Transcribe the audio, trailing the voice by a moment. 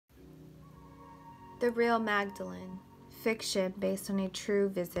The Real Magdalene, fiction based on a true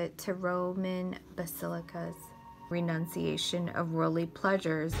visit to Roman basilicas, renunciation of worldly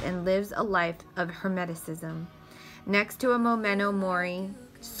pleasures, and lives a life of hermeticism. Next to a memento mori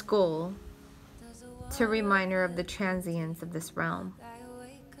skull to reminder of the transience of this realm.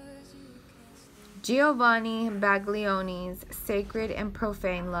 Giovanni Baglioni's Sacred and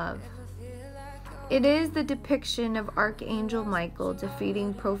Profane Love. It is the depiction of Archangel Michael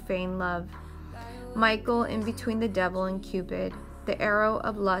defeating profane love. Michael, in between the devil and Cupid, the arrow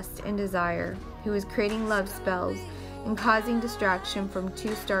of lust and desire, who is creating love spells and causing distraction from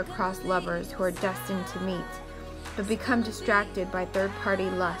two star-crossed lovers who are destined to meet, but become distracted by third-party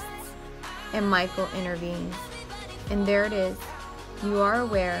lusts, and Michael intervenes. And there it is. You are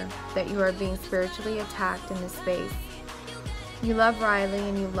aware that you are being spiritually attacked in this space. You love Riley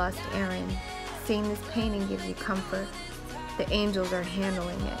and you lust Aaron. Seeing this painting gives you comfort. The angels are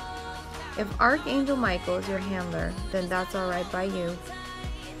handling it. If Archangel Michael is your handler, then that's alright by you.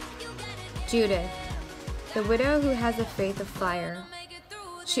 Judith, the widow who has a faith of fire.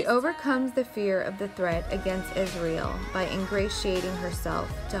 She overcomes the fear of the threat against Israel by ingratiating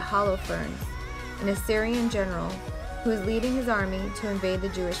herself to Holofernes, an Assyrian general who is leading his army to invade the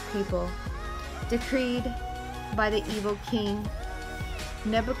Jewish people, decreed by the evil king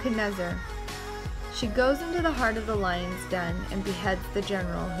Nebuchadnezzar. She goes into the heart of the lion's den and beheads the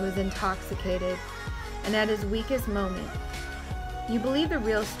general, who is intoxicated and at his weakest moment. You believe the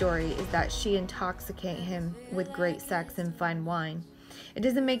real story is that she intoxicates him with great sex and fine wine. It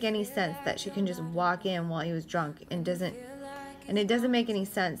doesn't make any sense that she can just walk in while he was drunk, and it doesn't make any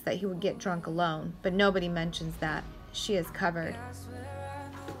sense that he would get drunk alone, but nobody mentions that. She is covered.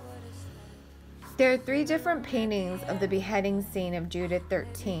 There are 3 different paintings of the beheading scene of Judith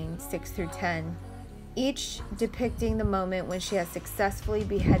 13, 6-10, each depicting the moment when she has successfully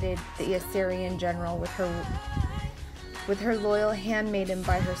beheaded the Assyrian general with her loyal handmaiden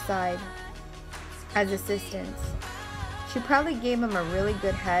by her side as assistants. She probably gave him a really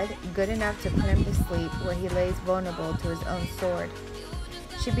good head, good enough to put him to sleep where he lays vulnerable to his own sword.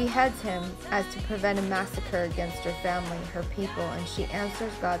 She beheads him as to prevent a massacre against her family, her people, and she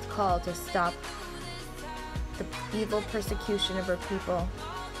answers God's call to stop the evil persecution of her people.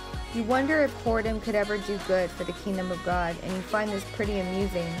 You wonder if whoredom could ever do good for the kingdom of God, and you find this pretty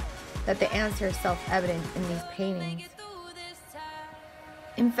amusing that the answer is self-evident in these paintings.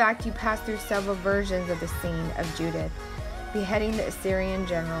 In fact, you pass through several versions of the scene of Judith beheading the Assyrian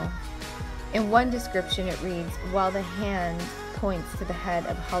general. In one description it reads, while the hand points to the head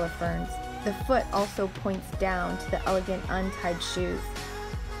of Holofernes, the foot also points down to the elegant untied shoes.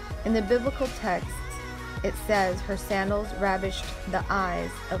 In the biblical text, it says her sandals ravished the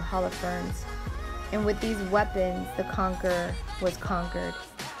eyes of Holofernes, and with these weapons the conqueror was conquered.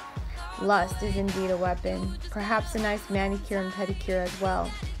 Lust is indeed a weapon, perhaps a nice manicure and pedicure as well.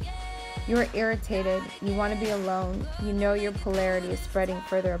 You are irritated, you want to be alone, you know your polarity is spreading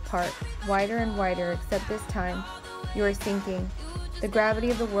further apart, wider and wider, except this time you are sinking. The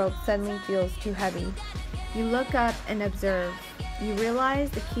gravity of the world suddenly feels too heavy. You look up and observe. You realize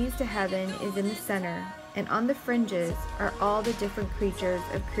the keys to heaven is in the center, and on the fringes are all the different creatures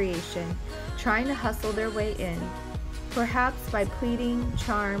of creation trying to hustle their way in, perhaps by pleading,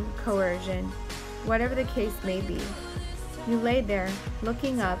 charm, coercion, whatever the case may be. You lay there,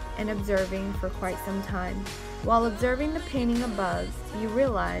 looking up and observing for quite some time. While observing the painting above, you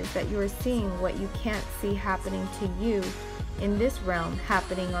realize that you are seeing what you can't see happening to you in this realm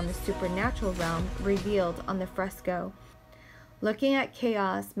happening on the supernatural realm revealed on the fresco. Looking at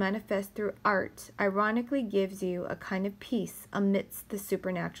chaos manifest through art ironically gives you a kind of peace amidst the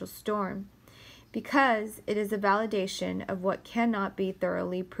supernatural storm, because it is a validation of what cannot be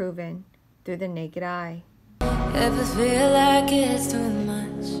thoroughly proven through the naked eye. Ever feel like it's too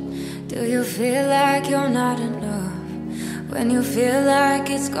much? Do you feel like you're not enough? When you feel like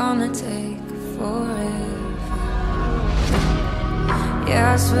it's gonna take forever?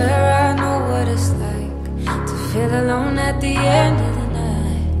 Yeah, I swear I know what it's like to feel alone at the end of the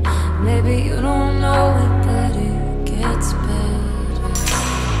night. Maybe you don't know it, but it gets better.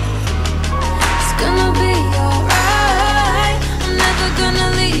 It's gonna be alright. I'm never gonna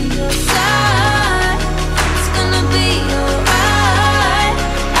leave your side. It's gonna be alright.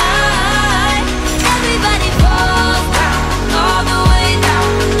 Everybody falls down, all the way down.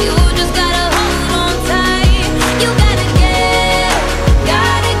 You just gotta hold on tight. You gotta get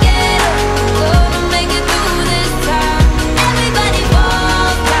up, gonna make it through this time. Everybody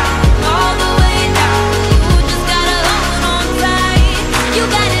falls down, all the way down. You just gotta hold on tight. You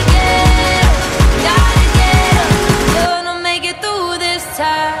gotta get up,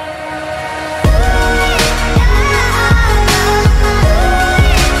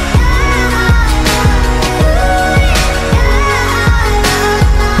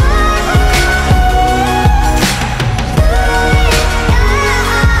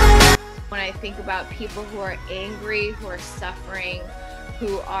 think about people who are angry, who are suffering,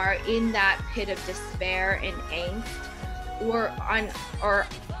 who are in that pit of despair and angst, or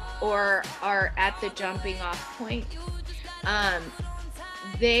are at the jumping off point,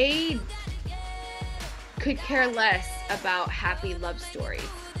 they could care less about happy love stories.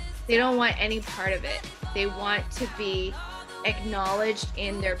 They don't want any part of it. They want to be acknowledged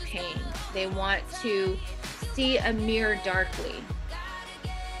in their pain. They want to see a mirror darkly,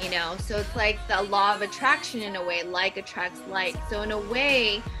 you know? So it's like the law of attraction in a way, like attracts like. So in a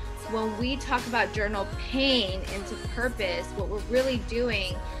way, when we talk about journal pain into purpose, what we're really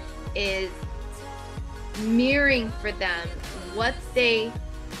doing is mirroring for them what they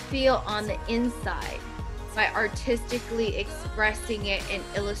feel on the inside by artistically expressing it and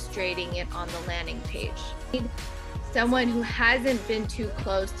illustrating it on the landing page. Someone who hasn't been too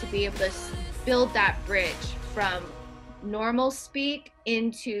close to be able to build that bridge from normal speak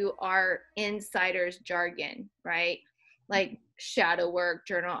into our insiders jargon, right? Like shadow work,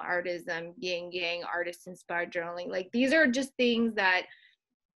 journal artism, yin yang, artist inspired journaling. Like these are just things that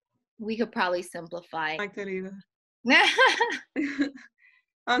we could probably simplify. I like that either.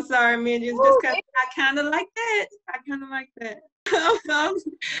 I'm sorry, man. Just I kind of like that. I kind of like that.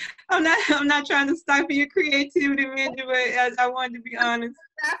 I'm not trying to stifle your creativity, Mingjie, but I wanted to be honest.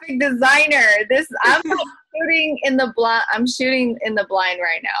 Graphic designer. I'm shooting in the blind. I'm shooting in the blind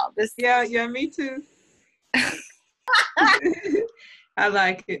right now. Yeah, me too. I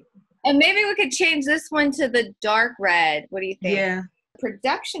like it. And maybe we could change this one to the dark red. What do you think? Yeah.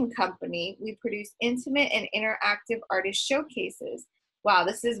 Production company, we produce intimate and interactive artist showcases. Wow,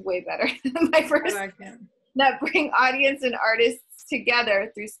 this is way better than my first. I like it. That bring audience and artists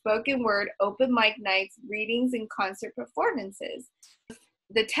together through spoken word, open mic nights, readings, and concert performances.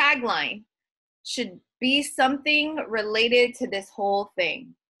 The tagline should be something related to this whole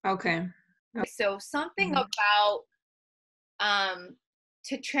thing. Okay. So something about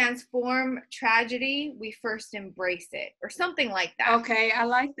to transform tragedy, we first embrace it, or something like that. Okay, I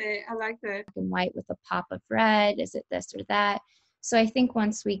like that. I like that. And white with a pop of red. Is it this or that? So I think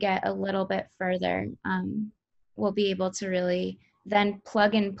once we get a little bit further, we'll be able to really then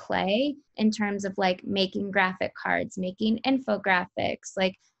plug and play in terms of like making graphic cards, making infographics,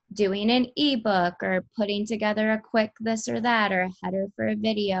 like doing an ebook or putting together a quick this or that or a header for a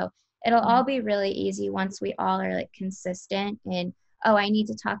video. It'll all be really easy once we all are like consistent in, oh, I need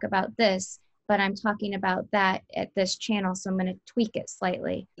to talk about this, but I'm talking about that at this channel, so I'm going to tweak it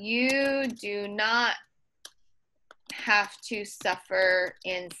slightly. You do not have to suffer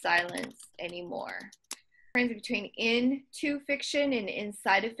in silence anymore. The difference between into fiction and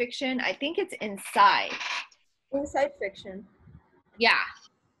inside of fiction, I think it's inside. Inside fiction. Yeah.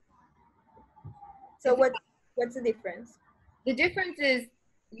 So what's the difference? The difference is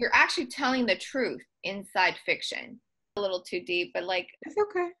you're actually telling the truth inside fiction. A little too deep, but like, it's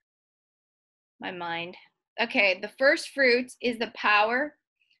okay. My mind. Okay, the first fruit is the power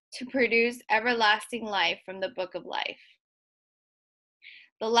to produce everlasting life from the book of life.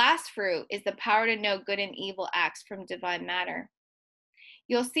 The last fruit is the power to know good and evil acts from divine matter.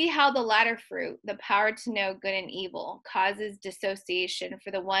 You'll see how the latter fruit, the power to know good and evil, causes dissociation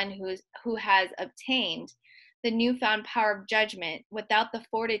for the one who has obtained the newfound power of judgment without the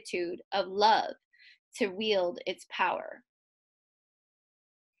fortitude of love to wield its power.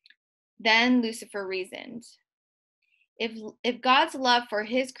 Then Lucifer reasoned, if God's love for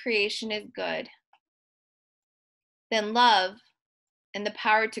his creation is good, then love and the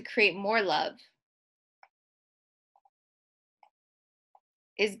power to create more love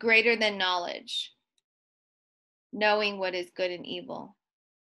is greater than knowledge, knowing what is good and evil.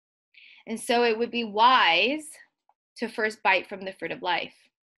 And so it would be wise to first bite from the fruit of life.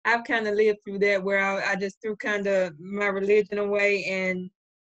 I've kind of lived through that where I just threw kind of my religion away, and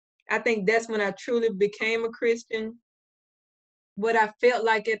I think that's when I truly became a Christian. What I felt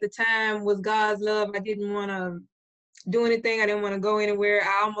like at the time was God's love. I didn't want to do anything. I didn't want to go anywhere.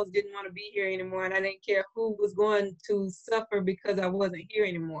 I almost didn't want to be here anymore, and I didn't care who was going to suffer because I wasn't here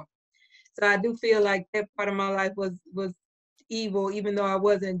anymore. So I do feel like that part of my life was evil, even though I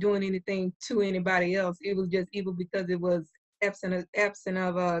wasn't doing anything to anybody else. It was just evil because it was absent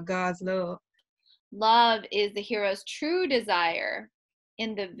of God's love. Love is the hero's true desire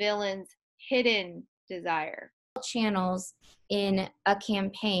and the villain's hidden desire. Channels in a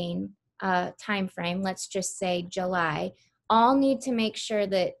campaign time frame, let's just say July, all need to make sure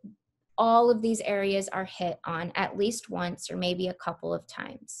that all of these areas are hit on at least once or maybe a couple of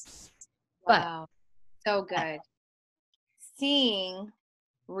times. Wow. So good. Seeing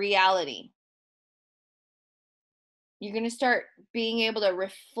reality. You're going to start being able to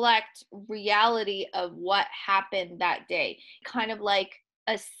reflect reality of what happened that day, kind of like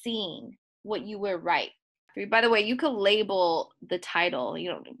a scene, what you were right. By the way, you could label the title.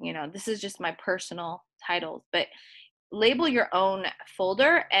 You know, this is just my personal titles, but label your own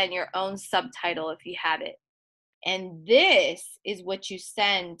folder and your own subtitle if you have it. And this is what you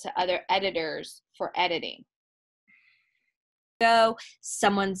send to other editors for editing.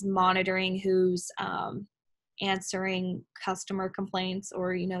 Someone's monitoring who's answering customer complaints,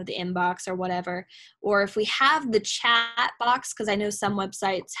 or the inbox or whatever, or if we have the chat box, because I know some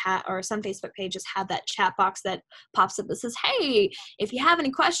websites or some Facebook pages have that chat box that pops up that says, hey, if you have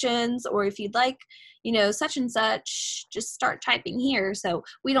any questions, or if you'd like such and such, just start typing here. So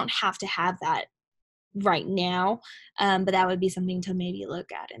we don't have to have that right now, but that would be something to maybe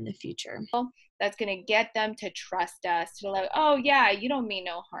look at in the future. That's going to get them to trust us, to like, oh yeah, you don't mean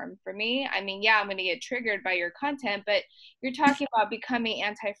no harm for me. I mean, yeah, I'm going to get triggered by your content, but you're talking about becoming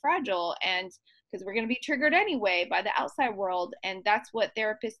anti-fragile, and because we're going to be triggered anyway by the outside world, and that's what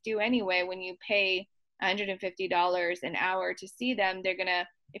therapists do anyway. When you pay $150 an hour to see them, they're going to,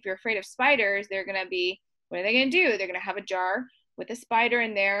 if you're afraid of spiders, they're going to be, what are they going to do? They're going to have a jar with a spider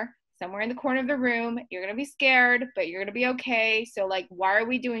in there somewhere in the corner of the room. You're going to be scared, but you're going to be okay. So like, why are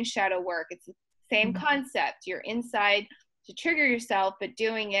we doing shadow work? It's the same concept. You're inside to trigger yourself, but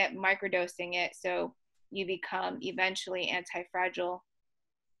doing it, microdosing it, so you become eventually anti-fragile.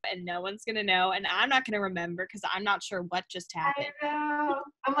 And no one's going to know, and I'm not going to remember because I'm not sure what just happened. I know.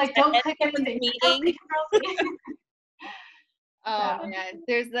 I'm like, don't click anything. Meeting. Oh man,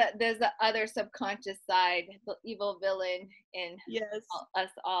 there's the other subconscious side, the evil villain in us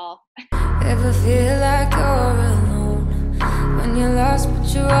all. Ever feel like you're alone when you're lost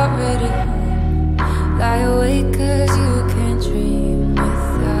but you're already home? Lie awake 'cause you can't dream.